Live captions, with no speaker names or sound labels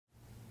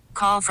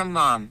Call from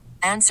mom.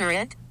 Answer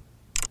it.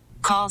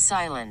 Call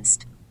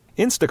silenced.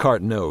 Instacart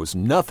knows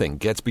nothing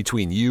gets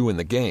between you and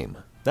the game.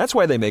 That's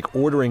why they make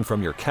ordering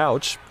from your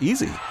couch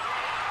easy.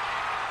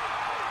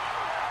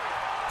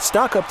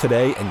 Stock up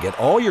today and get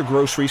all your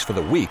groceries for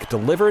the week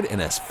delivered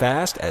in as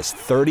fast as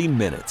 30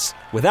 minutes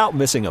without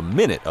missing a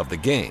minute of the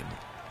game.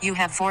 You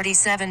have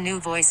 47 new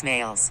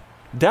voicemails.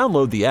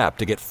 Download the app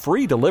to get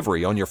free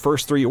delivery on your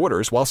first 3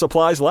 orders while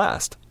supplies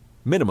last.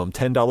 Minimum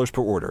 $10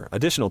 per order.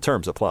 Additional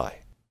terms apply.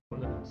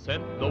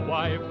 Sent the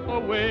wife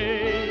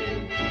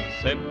away,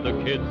 sent the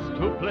kids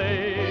to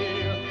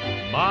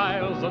play,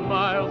 miles and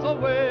miles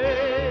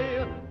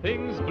away.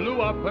 Things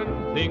blew up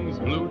and things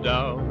blew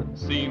down,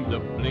 seemed a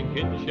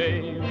blinking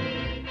shame.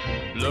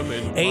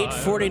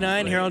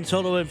 8:49 here on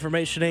Total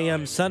Information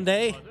AM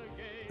Sunday,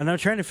 and I'm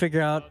trying to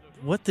figure out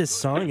what this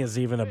song is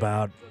even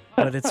about,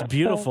 but it's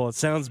beautiful. It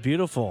sounds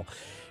beautiful.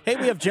 Hey,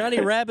 we have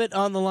Johnny Rabbit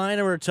on the line,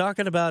 and we're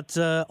talking about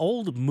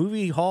old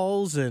movie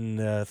halls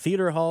and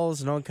theater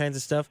halls and all kinds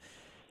of stuff.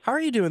 How are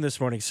you doing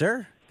this morning,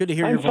 sir? Good to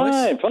hear your voice.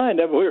 I'm fine.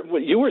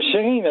 You were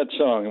singing that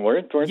song,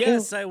 weren't you?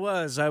 Yes, I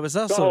was. I was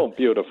also. Oh,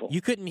 beautiful.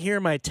 You couldn't hear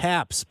my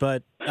taps,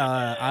 but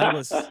I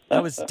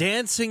was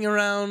dancing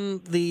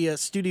around the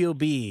Studio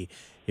B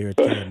here at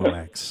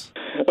KMOX.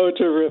 Oh,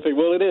 terrific.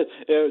 Well, it is.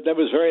 That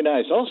was very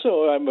nice.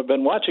 Also, I've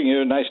been watching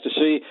you. Nice to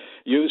see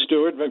you,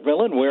 Stuart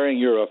McMillian, wearing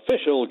your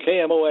official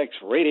KMOX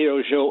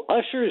radio show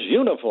Usher's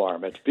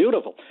uniform. It's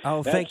beautiful.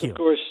 Oh, thank you. Of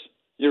course,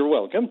 you're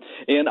welcome.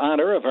 In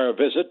honor of our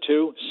visit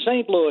to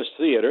St. Louis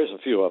theaters, a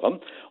few of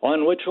them,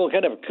 on which we'll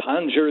kind of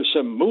conjure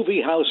some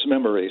movie house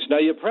memories. Now,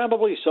 you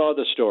probably saw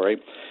the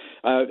story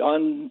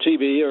on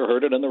TV or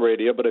heard it on the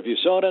radio, but if you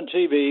saw it on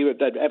TV,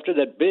 after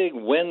that big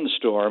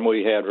windstorm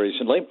we had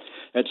recently,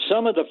 at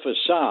some of the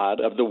facade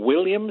of the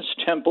Williams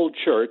Temple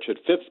Church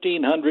at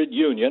 1500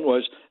 Union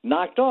was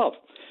knocked off.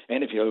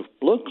 And if you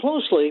look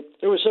closely,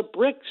 there was a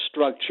brick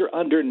structure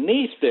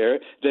underneath there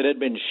that had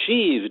been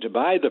sheathed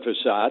by the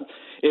facade.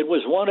 It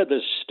was one of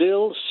the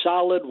still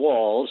solid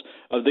walls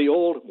of the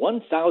old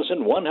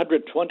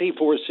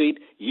 1,124-seat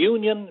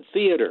Union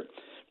Theater.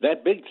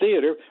 That big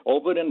theater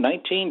opened in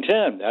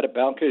 1910, had a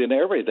balcony and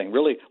everything,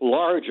 really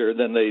larger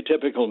than the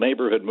typical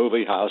neighborhood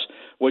movie house,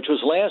 which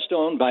was last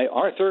owned by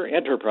Arthur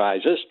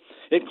Enterprises.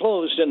 It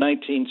closed in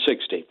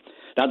 1960.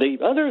 Now, the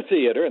other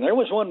theater, and there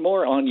was one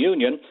more on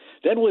Union,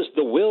 that was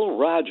the Will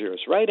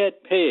Rogers, right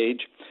at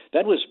Page.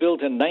 That was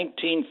built in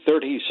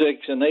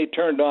 1936, and they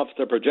turned off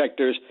the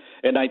projectors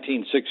in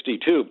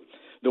 1962.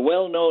 The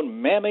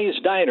well-known Mammy's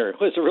Diner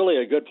was really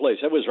a good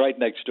place. That was right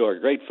next door.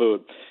 Great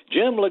food.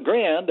 Jim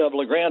LeGrand of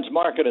LeGrand's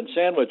Market and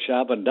Sandwich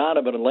Shop in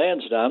Donovan and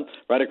Lansdowne,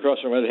 right across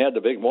from where they had the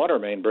big water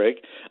main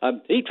break,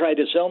 he tried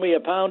to sell me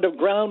a pound of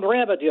ground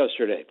rabbit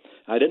yesterday.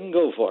 I didn't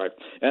go for it.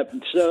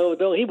 So,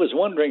 though he was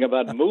wondering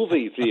about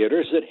movie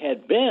theaters that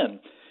had been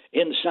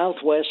in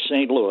southwest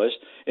St. Louis,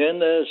 in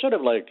sort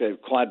of like a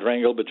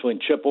quadrangle between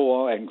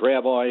Chippewa and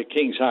Gravois,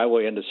 Kings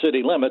Highway, and the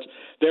city limits,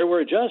 there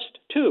were just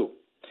two.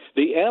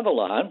 The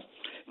Avalon,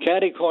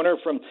 catty corner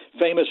from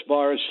famous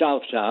bars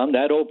Southtown,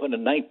 that opened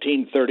in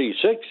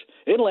 1936.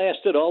 It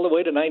lasted all the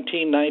way to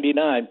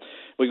 1999.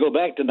 We go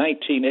back to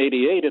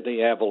 1988 at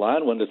the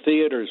Avalon when the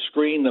theater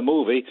screened the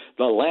movie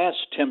The Last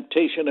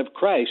Temptation of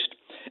Christ.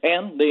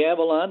 And the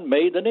Avalon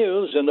made the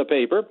news in the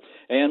paper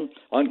and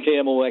on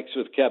KMOX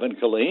with Kevin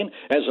Killeen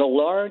as a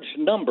large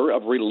number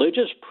of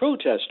religious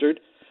protesters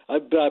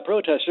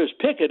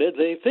picketed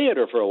the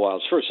theater for a while,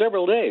 for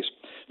several days.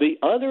 The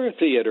other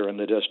theater in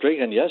the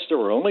district, and yes, there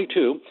were only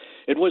two,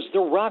 it was the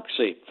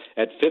Roxy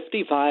at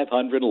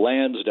 5500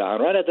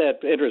 Lansdowne, right at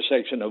that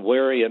intersection of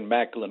Wary and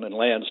Macklin and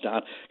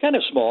Lansdowne. Kind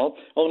of small,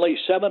 only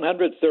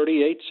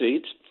 738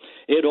 seats.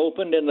 It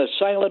opened in the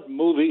silent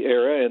movie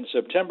era in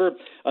September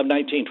of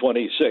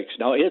 1926.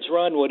 Now, its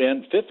run would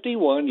end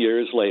 51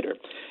 years later.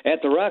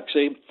 At the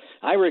Roxy,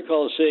 I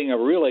recall seeing a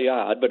really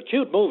odd but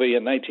cute movie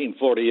in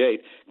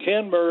 1948,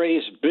 Ken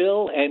Murray's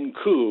Bill and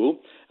Coo.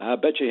 I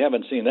bet you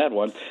haven't seen that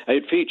one.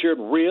 It featured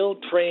real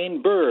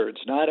trained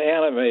birds, not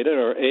animated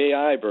or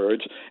AI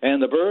birds, and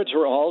the birds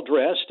were all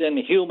dressed in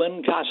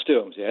human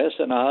costumes. Yes,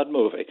 an odd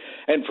movie.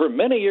 And for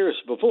many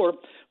years before,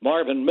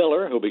 Marvin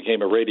Miller, who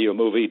became a radio,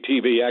 movie,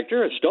 TV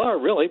actor, a star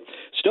really,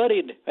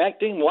 studied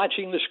acting,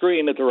 watching the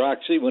screen at the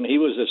Roxy when he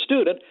was a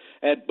student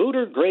at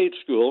Booter Grade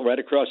School right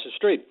across the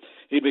street.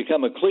 He'd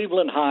become a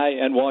Cleveland High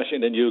and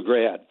Washington U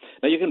grad.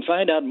 Now, you can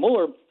find out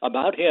more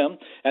about him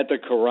at the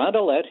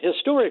Carondelet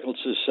Historical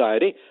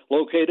Society,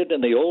 located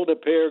in the Old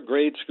Apair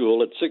Grade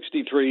School at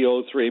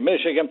 6303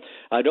 Michigan.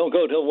 I don't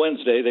go till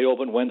Wednesday. They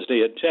open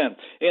Wednesday at 10.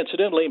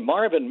 Incidentally,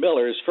 Marvin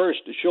Miller's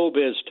first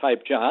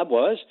showbiz-type job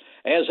was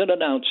as an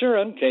announcer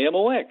on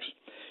KMOX.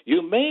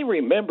 You may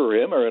remember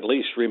him, or at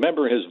least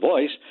remember his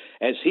voice,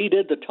 as he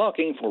did the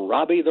talking for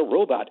Robbie the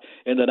Robot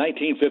in the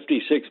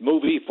 1956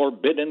 movie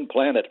Forbidden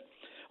Planet.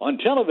 On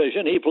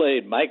television, he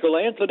played Michael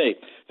Anthony,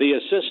 the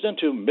assistant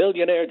to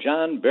millionaire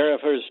John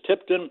Barrifers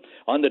Tipton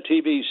on the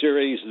TV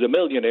series The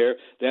Millionaire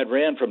that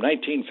ran from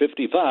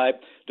 1955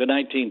 to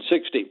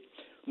 1960.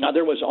 Now,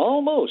 there was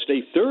almost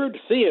a third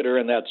theater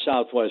in that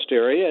southwest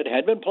area. It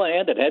had been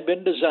planned. It had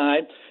been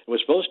designed. It was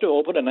supposed to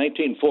open in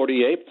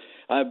 1948.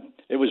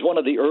 It was one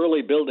of the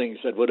early buildings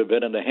that would have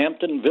been in the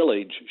Hampton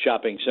Village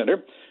Shopping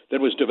Center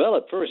that was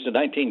developed first in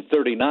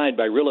 1939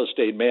 by real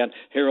estate man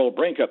Harold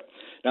Brinkup.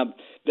 Now,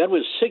 that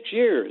was 6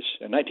 years.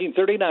 In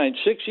 1939,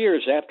 6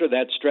 years after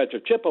that stretch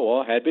of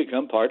Chippewa had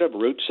become part of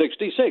Route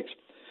 66.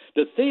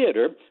 The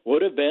theater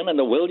would have been in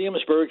the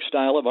Williamsburg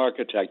style of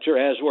architecture,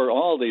 as were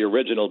all the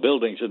original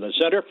buildings in the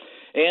center,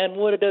 and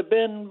would have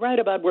been right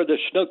about where the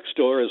Schnuck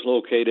store is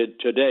located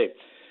today.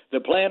 The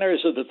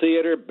planners of the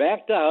theater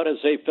backed out as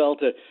they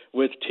felt that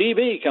with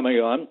TV coming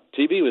on,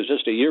 TV was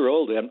just a year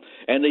old then,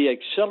 and the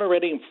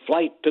accelerating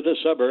flight to the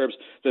suburbs,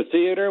 the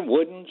theater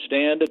wouldn't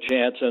stand a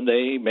chance, and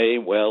they may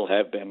well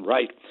have been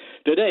right.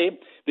 Today,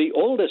 the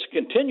oldest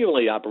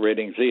continually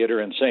operating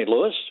theater in St.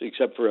 Louis,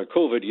 except for a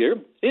COVID year,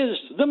 is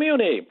the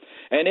Muni.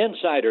 And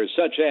insiders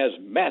such as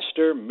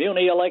Master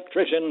Muni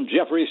electrician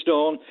Jeffrey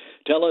Stone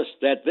tell us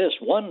that this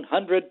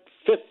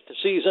 105th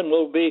season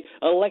will be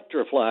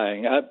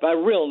electrifying, a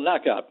real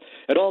knockout.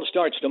 It all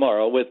starts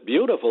tomorrow with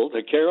beautiful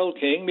The Carole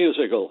King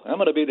musical. I'm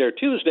going to be there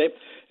Tuesday,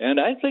 and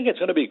I think it's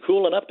going to be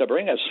cool enough to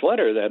bring a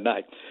sweater that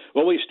night.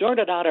 Well, we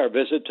started out our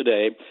visit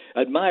today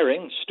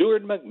admiring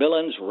Stuart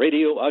McMillian's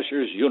radio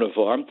usher's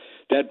uniform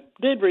that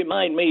did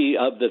remind me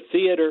of the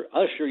theater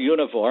usher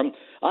uniform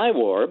I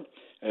wore.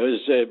 It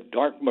was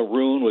dark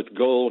maroon with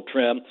gold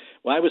trim.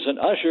 Well, I was an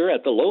usher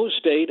at the Lowe's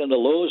State and the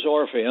Lowe's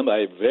Orpheum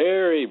a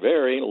very,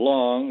 very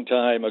long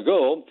time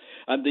ago.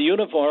 The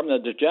uniform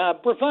and the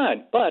job were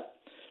fine, but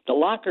the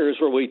lockers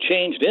where we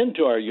changed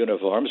into our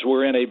uniforms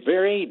were in a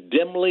very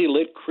dimly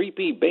lit,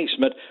 creepy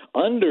basement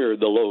under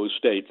the Lowe's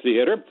State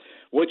Theater,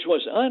 which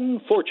was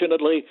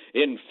unfortunately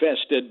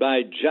infested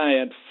by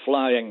giant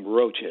flying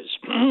roaches.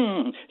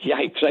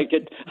 Yikes,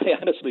 I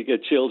honestly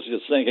get chills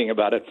just thinking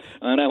about it,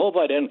 and I hope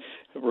I didn't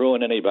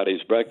ruin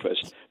anybody's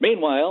breakfast.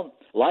 Meanwhile,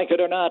 like it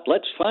or not,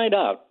 let's find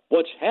out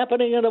what's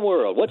happening in the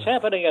world, what's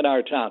happening in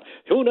our town.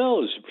 Who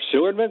knows?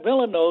 Stuart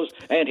McMillian knows,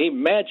 and he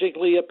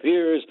magically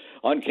appears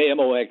on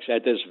KMOX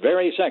at this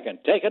very second.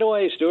 Take it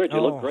away, Stuart.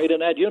 You look great in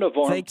that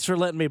uniform. Thanks for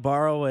letting me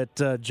borrow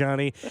it,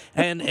 Johnny.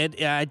 And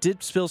I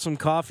did spill some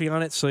coffee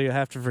on it, so you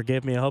have to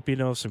forgive me. I hope you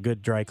know some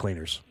good dry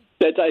cleaners.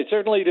 I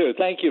certainly do.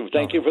 Thank you.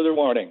 Thank you for the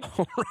warning.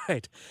 All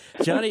right.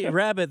 Johnny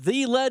Rabbit,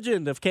 the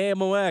legend of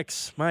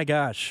KMOX. My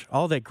gosh,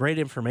 all that great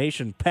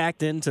information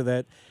packed into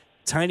that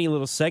tiny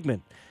little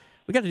segment.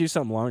 We got to do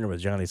something longer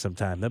with Johnny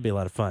sometime. That'd be a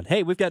lot of fun.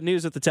 Hey, we've got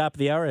news at the top of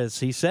the hour, as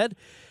he said.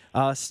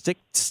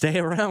 Stay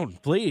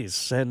around,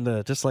 please.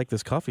 And just like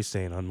this coffee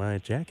stain on my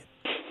jacket.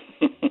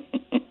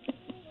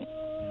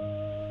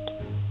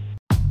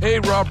 Hey,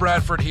 Rob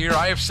Bradford here.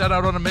 I have set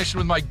out on a mission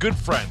with my good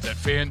friends at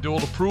FanDuel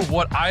to prove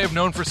what I have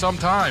known for some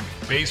time.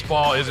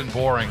 Baseball isn't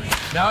boring.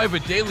 Now I have a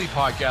daily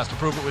podcast to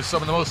prove it with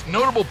some of the most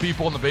notable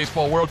people in the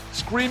baseball world,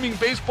 screaming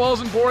baseball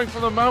isn't boring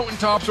from the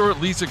mountaintops, or at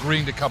least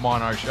agreeing to come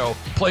on our show.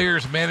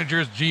 Players,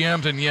 managers,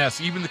 GMs, and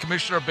yes, even the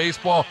commissioner of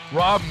baseball,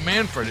 Rob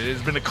Manfred. It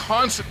has been a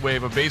constant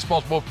wave of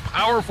baseball's most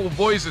powerful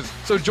voices.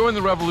 So join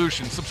the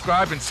revolution.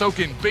 Subscribe and soak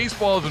in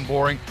Baseball Isn't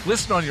Boring.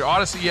 Listen on your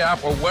Odyssey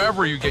app or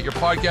wherever you get your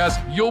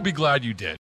podcasts. You'll be glad you did.